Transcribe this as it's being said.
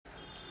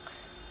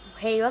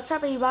Hey, what's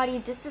up everybody,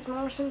 this is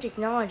Morrison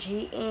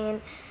Technology,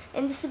 and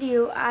in this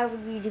video I will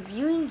be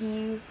reviewing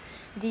you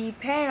the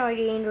Paranoid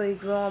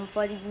Android ROM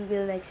for the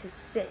Google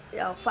Nexus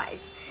 5.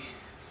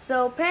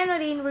 So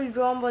Paranoid Android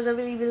ROM was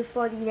available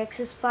for the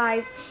Nexus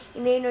 5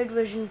 in Android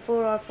version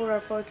 4 or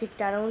 4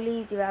 KitKat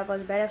only. The web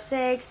was beta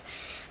 6,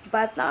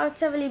 but now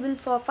it's available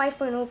for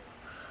 5.0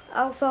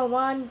 Alpha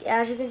 1.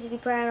 As you can see, the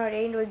Paranoid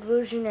Android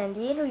version, and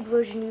the Android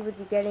version you would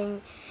be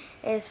getting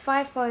is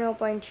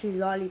 5.0.2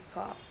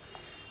 Lollipop.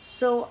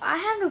 So I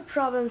have no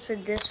problems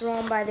with this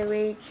ROM. By the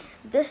way,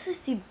 this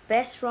is the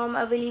best ROM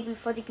available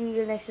for the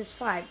Google Nexus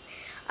 5.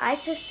 I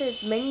tested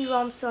many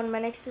ROMs on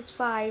my Nexus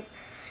 5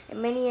 and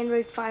many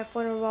Android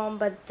 5.0 ROM,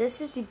 but this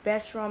is the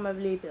best ROM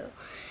available.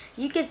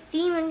 You get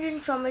theme engine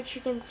from which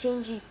you can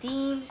change the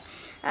themes,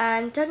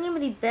 and talking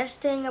about the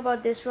best thing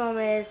about this ROM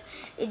is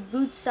it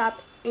boots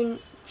up in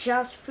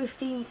just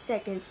 15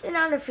 seconds. In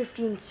under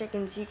 15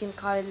 seconds, you can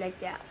call it like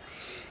that.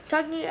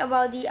 Talking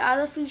about the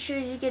other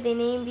features, you get an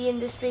ambient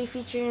display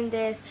feature in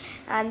this,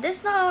 and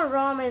this now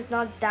ROM is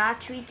not that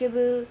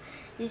tweakable.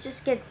 You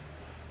just get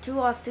 2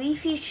 or 3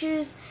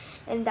 features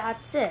and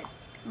that's it.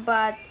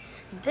 But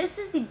this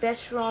is the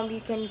best ROM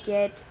you can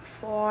get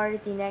for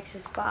the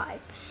Nexus 5.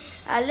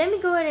 Let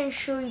me go ahead and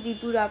show you the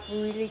boot up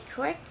really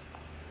quick.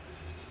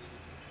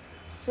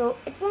 So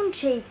it won't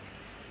take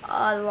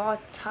a lot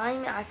of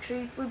time.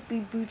 Actually, it would be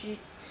booted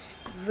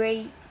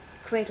very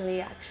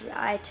quickly. Actually,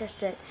 I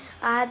tested.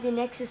 I had the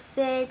Nexus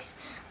 6.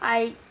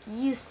 I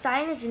used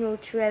Cyanogen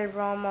 12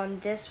 ROM on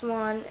this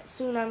one.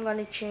 Soon I'm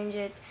gonna change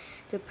it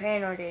to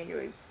Paranoid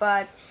Android.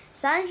 But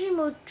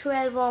Cyanogen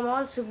 12 ROM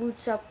also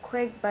boots up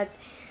quick, but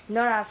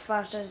not as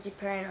fast as the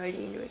Paranoid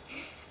Android.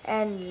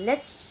 And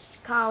let's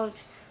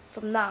count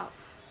from now.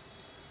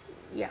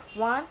 Yeah,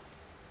 1,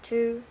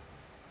 2,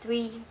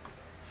 3,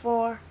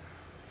 4,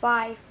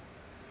 5,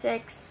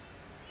 6,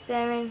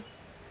 7,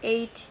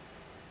 8,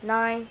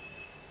 9,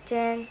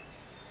 10,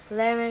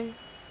 11,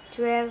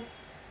 12,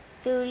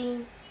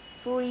 13,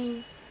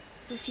 14,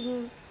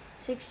 15,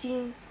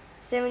 16,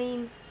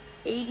 17,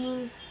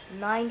 18,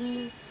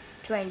 19,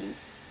 20.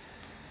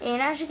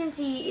 And as you can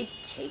see,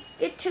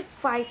 it took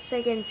 5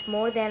 seconds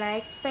more than I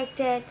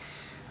expected,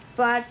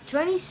 but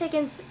 20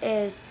 seconds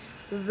is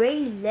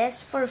very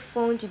less for a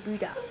phone to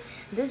boot up.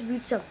 This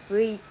boots up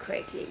very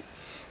quickly.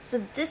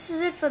 So this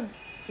is it for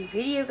the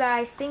video,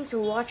 guys. Thanks for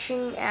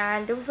watching,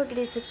 and don't forget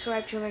to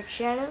subscribe to my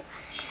channel,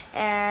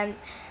 and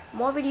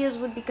more videos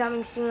would be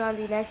coming soon on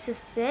the Nexus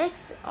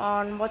 6,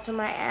 on what's on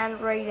my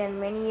Android, and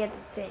many other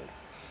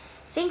things.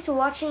 Thanks for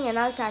watching, and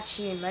I'll catch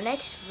you in my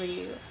next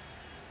video.